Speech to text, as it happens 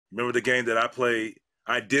Remember the game that I played?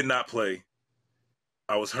 I did not play.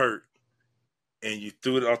 I was hurt, and you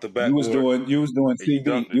threw it off the backboard. You was doing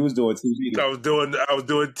TV. You was doing TV. I was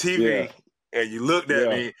doing TV, and you looked at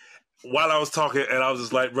me while I was talking, and I was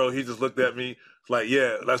just like, bro. He just looked at me like,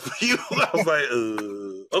 yeah, that's for you. I was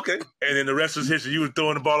like, okay. And then the rest was history. You were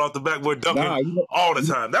throwing the ball off the backboard, dunking all the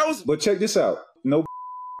time. That was. But check this out. No,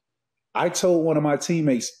 I told one of my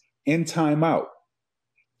teammates in timeout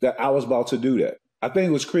that I was about to do that. I think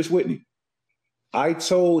it was Chris Whitney. I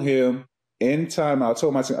told him in timeout. I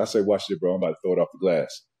told my team, I said, watch this, bro. I'm about to throw it off the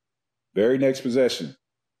glass. Very next possession.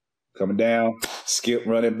 Coming down, skip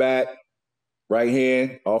running back, right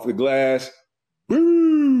hand off the glass.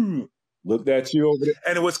 Boom! Looked at you over there.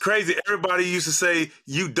 And it was crazy. Everybody used to say,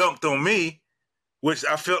 you dunked on me, which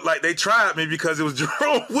I felt like they tried me because it was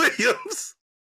Jerome Williams.